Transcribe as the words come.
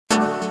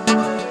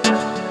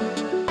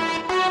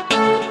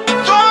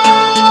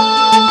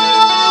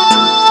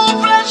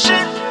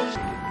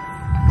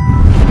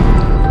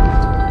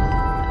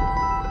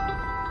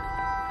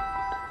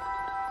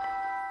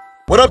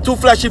up, Too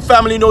Flashy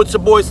family? You know it's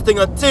your boy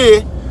Stingah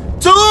Tee.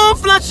 Too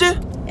Flashy.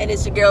 And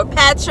it's your girl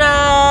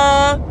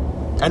Patra.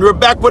 And we're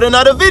back with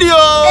another video.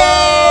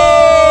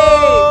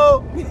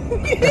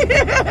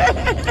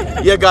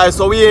 Yeah, guys,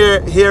 so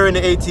we're here in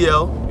the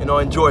ATL, you know,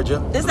 in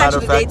Georgia. This is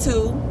actually day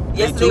 2.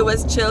 Yesterday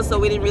was chill, so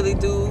we didn't really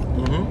do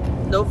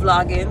no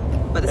vlogging,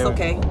 but it's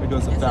okay. We're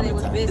doing some family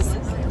time.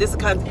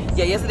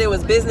 Yesterday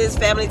was business,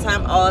 family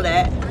time, all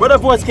that. Where the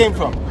voice came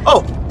from?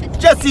 Oh,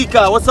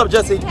 Jessica. What's up,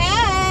 Jessie?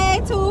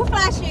 Hey, Too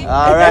Flashy.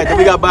 All right, then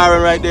we got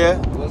Byron right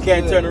there.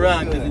 Can't turn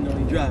around because, you know,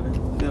 he's driving.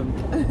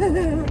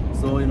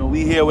 So, you know,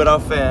 we here with our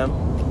fam.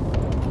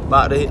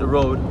 About to hit the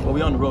road. Well,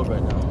 we on the road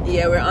right now.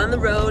 Yeah, we're on the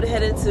road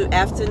heading to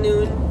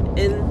afternoon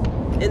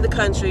in the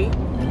country.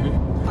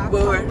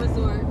 Foxhall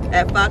Resort.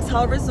 At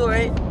Foxhall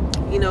Resort.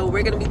 You know,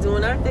 we're gonna be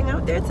doing our thing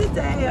out there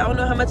today. I don't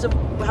know how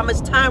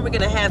much time we're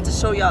gonna have to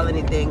show y'all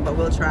anything, but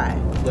we'll try.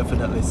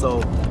 Definitely.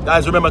 So,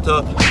 guys, remember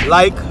to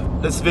like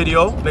this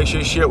video. Make sure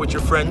you share it with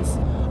your friends.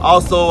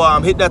 Also,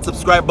 hit that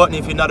subscribe button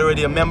if you're not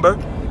already a member.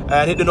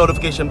 And hit the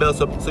notification bell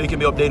so you can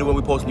be updated when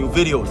we post new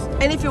videos.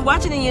 And if you're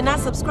watching and you're not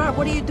subscribed,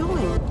 what are you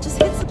doing?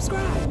 Just hit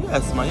subscribe.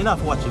 Yes, man. You're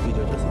not watching the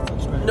video, just hit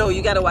subscribe. No,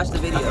 you gotta watch the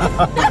video.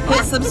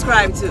 Hit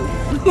subscribe too.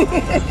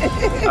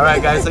 All right,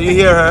 guys. So you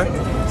hear her.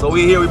 So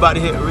we here. We about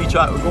to reach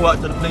out. We go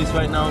out to the place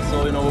right now.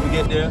 So you know when we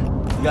get there,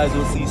 you guys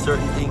will see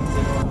certain things,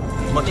 you know,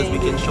 as much as we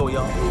can show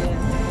y'all. Yeah.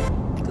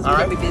 Because we're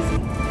gonna be busy.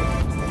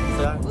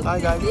 So, hi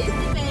guys.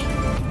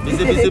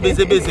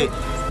 Busy.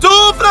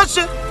 Too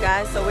Flashy.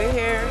 Guys, so we're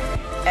here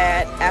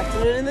at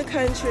Afternoon in the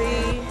Country,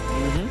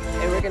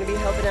 and we're gonna be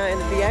helping out in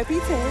the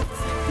VIP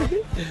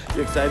tents.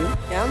 You excited?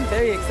 Yeah, I'm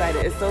very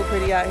excited. It's so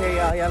pretty out here,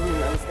 y'all. Y'all don't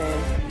even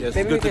understand. Yes,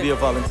 it's good to be a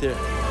volunteer.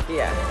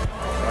 Yeah.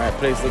 All right,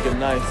 place looking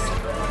nice.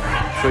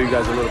 Show you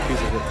guys a little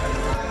piece of it.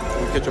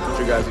 We'll catch up with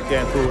you guys. You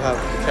can't have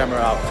the camera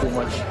out too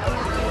much.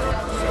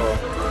 So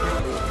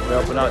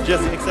we're helping out.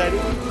 Jessie, excited?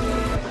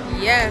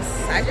 Yes,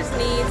 I just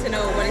need to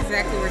know what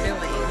exactly we're doing.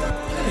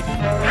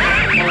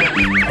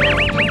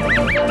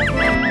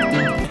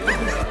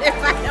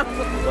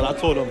 Well, I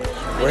told them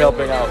we're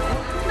helping out.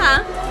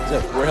 Huh?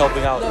 Jeff, we're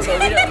helping out. No, but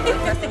we don't.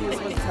 That's the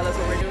supposed to tell us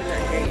what we're doing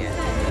out here yet.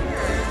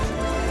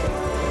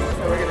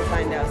 So we're gonna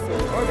find out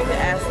soon, or we can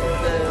ask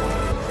the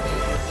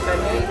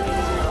family.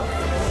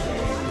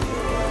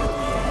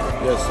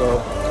 Yeah, so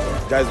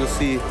guys will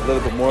see a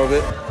little bit more of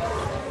it.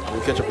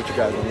 We'll catch up with you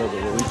guys in a little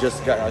bit. We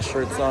just got our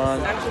shirts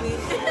on. Actually,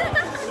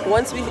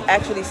 once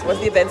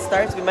the event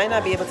starts, we might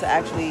not be able to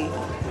actually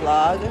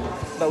vlog,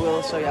 but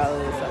we'll show y'all a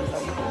little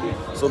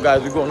something. So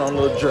guys, we're going on a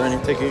little journey,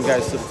 taking you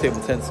guys to the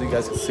table tent so you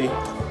guys can see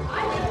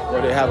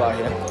what they have out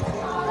here.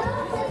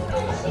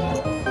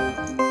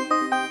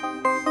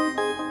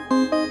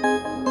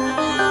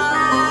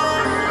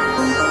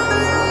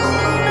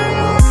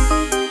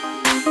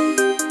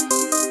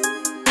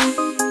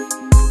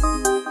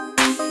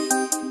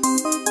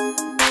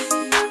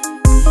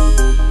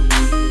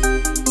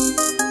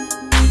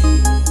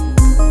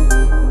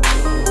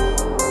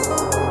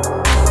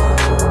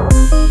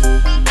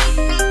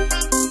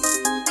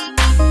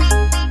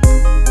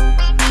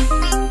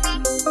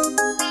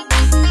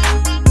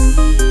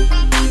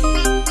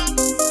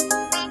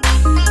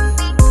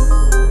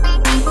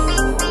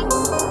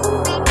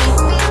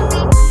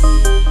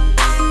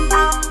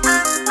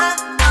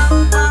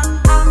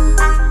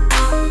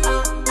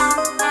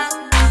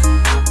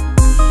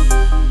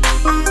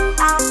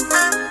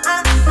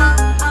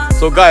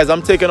 So guys,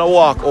 I'm taking a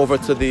walk over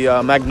to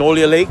the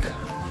Magnolia Lake.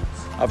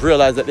 I've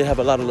realized that they have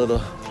a lot of little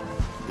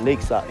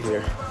lakes out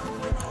here.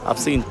 I've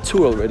seen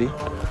 2 already,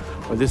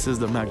 but this is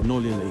the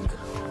Magnolia Lake.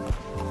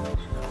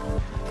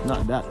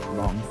 Not that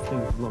long. I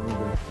think it's longer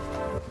than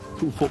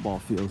 2 football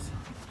fields,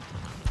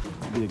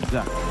 to be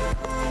exact.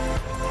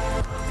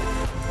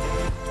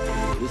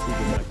 This is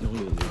the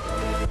Magnolia Lake.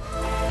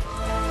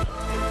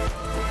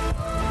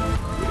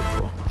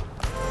 Beautiful.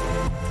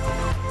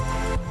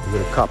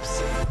 Look at the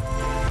cops.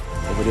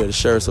 Over there, the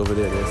sheriff's over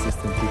there, they're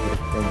assisting people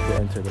to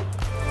enter the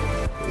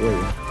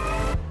area.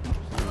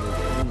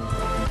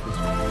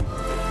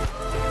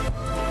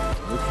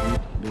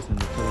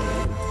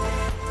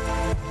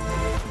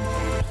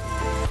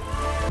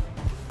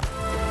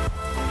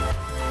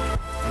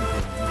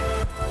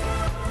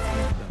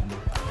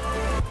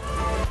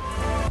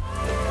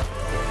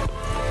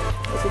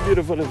 That's a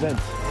beautiful event.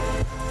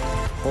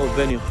 Whole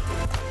venue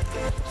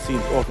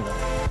seems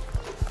organized.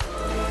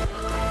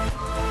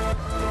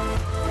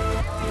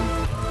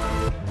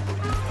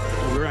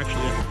 We're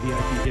actually at the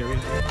VIP area,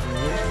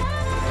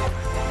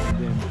 and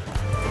then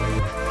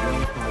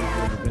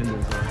where the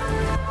vendors are,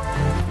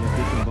 we have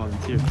different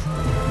volunteers.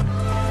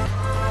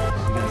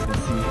 As you guys can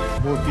see,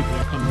 more people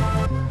are coming.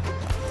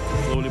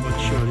 Slowly but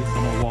surely,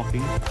 some are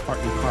walking, park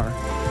their car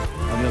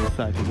on the other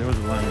side, because there was a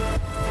line.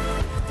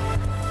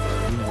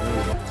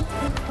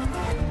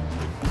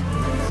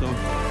 So,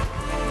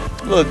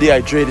 a little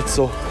dehydrated,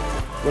 so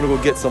I'm gonna go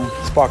get some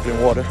sparkling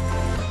water.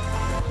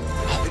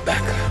 I'll be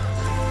back.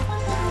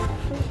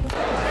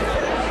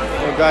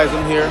 Hey guys,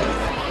 I'm here.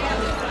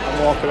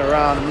 I'm walking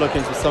around. I'm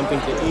looking for something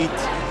to eat.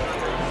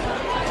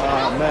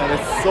 Man,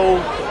 it's so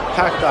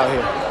packed out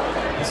here.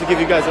 Just to give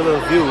you guys a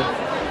little view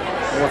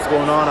of what's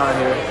going on out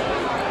here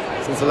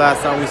since the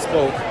last time we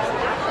spoke.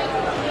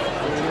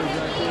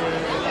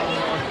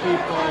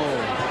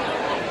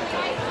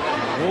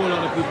 A whole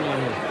lot of people out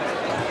here.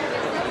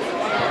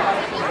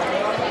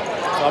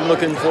 So I'm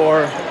looking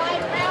for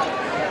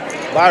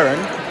Byron.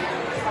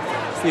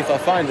 See if I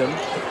find him.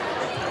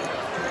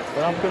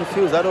 But I'm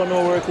confused. I don't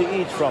know where to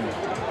eat from.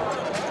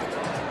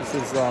 This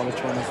is,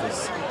 which one is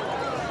this?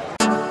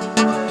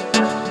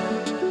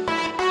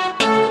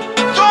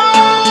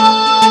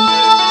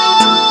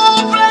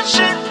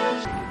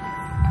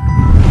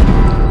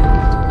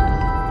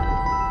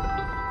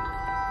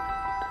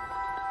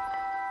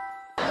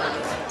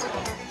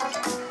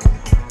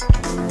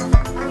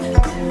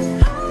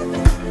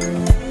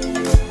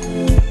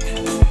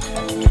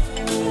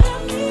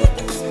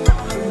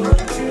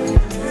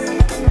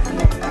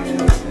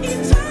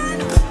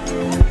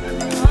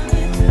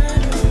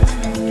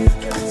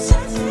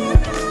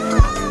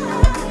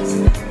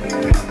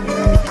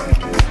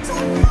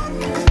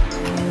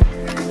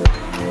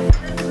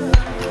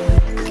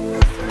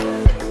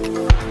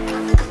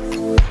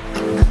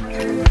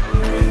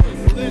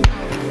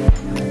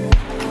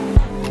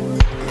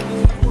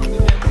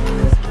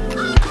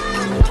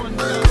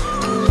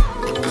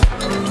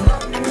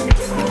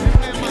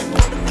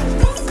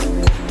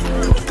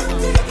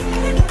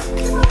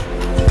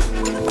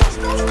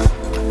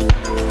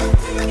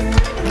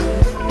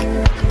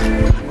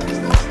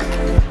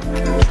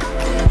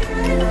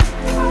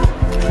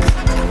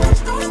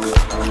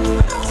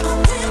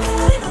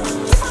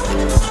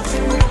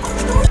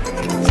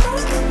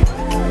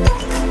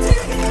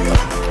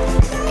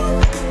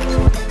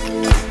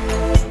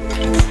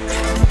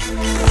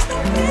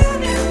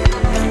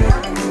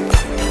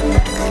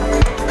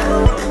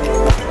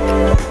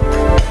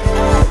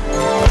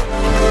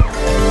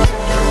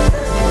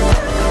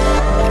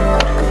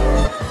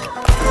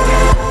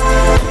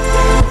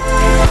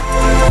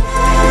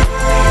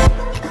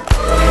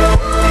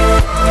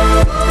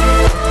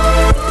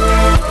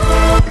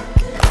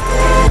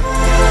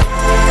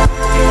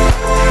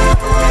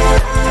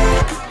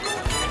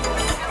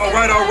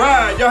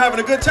 Y'all having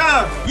a good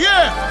time?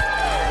 Yeah!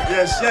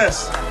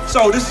 Yes.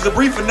 So this is a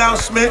brief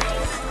announcement.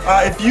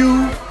 If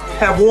you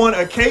have won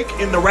a cake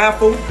in the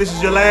raffle, this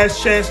is your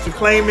last chance to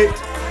claim it.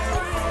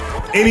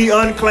 Any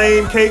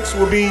unclaimed cakes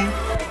will be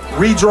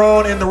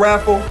redrawn in the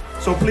raffle.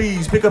 So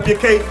please pick up your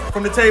cake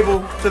from the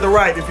table to the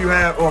right if you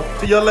have, or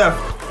to your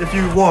left if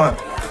you won.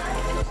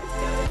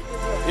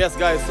 Yes,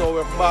 guys, so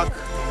we're back.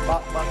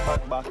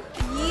 Back.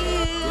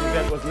 Yeah. The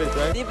event was lit,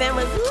 right? The event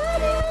was lit.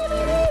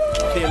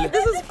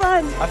 This is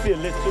fun. I feel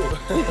lit too.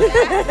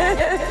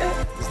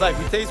 It's like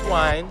we taste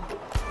wine,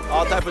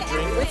 all type of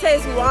drink. We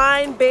taste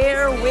wine,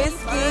 beer,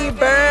 whiskey,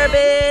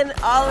 bourbon,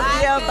 all of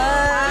the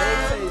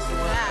above.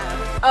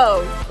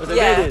 Oh,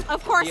 yeah.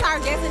 Of course, our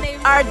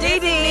designated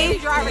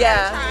driver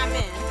yeah. chime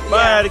in. But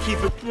I had to keep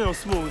it,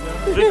 smooth.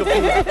 Drink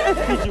a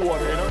Fiji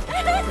water,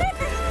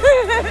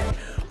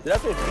 Did I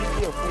say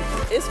Fiji or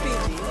Fuji? It's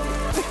Fiji.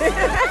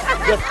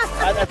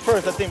 At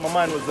first, I think my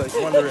mind was like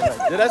wondering,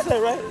 did I say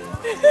it right?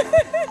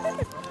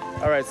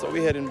 All right, so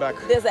we're heading back.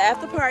 There's an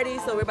after party,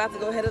 so we're about to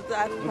go head to the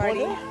after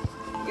party.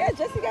 Yeah,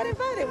 Jesse got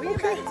invited. We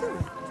invited too.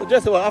 So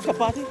Jesse, what, after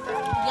party?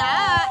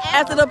 Yeah.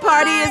 After the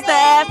party is the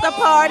after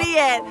party,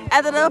 and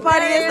after the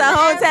party is the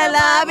hotel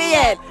lobby,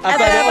 and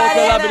after the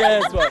hotel lobby,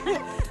 that's what?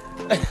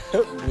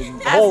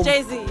 That's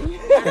Jay-Z.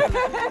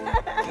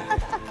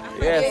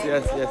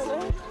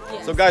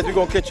 Yes. So guys, we're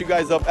gonna catch you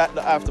guys up at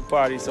the after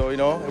party. So it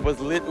was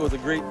lit. It was a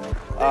great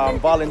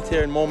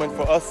volunteering moment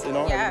for us.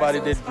 Everybody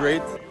did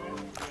great,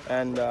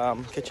 and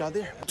catch y'all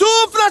there.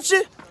 Too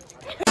flashy.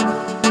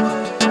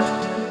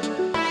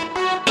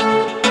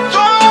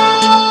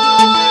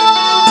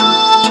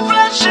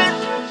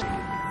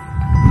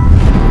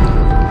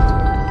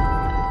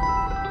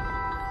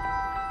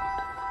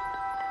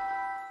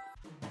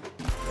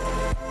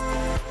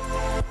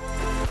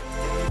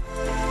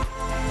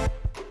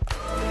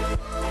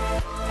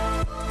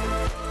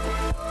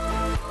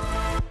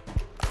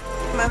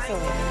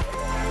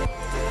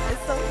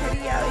 It's so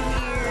pretty out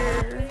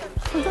here.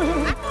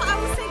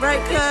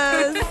 Right,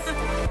 cuz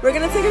we're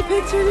gonna take a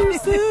picture here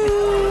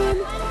soon.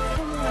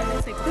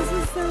 This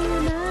is so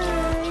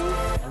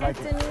nice. I like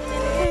it.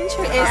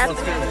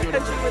 Afternoon in the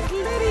country was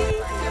litty.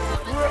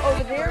 We were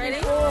over there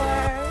before.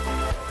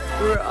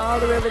 We were all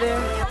the way over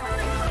there.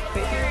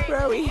 Where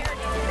are we?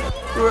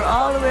 We were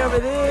all the way over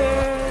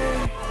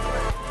there.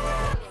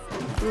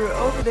 We were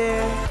over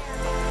there.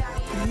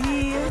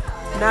 Yeah.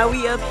 Now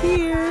we up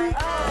here.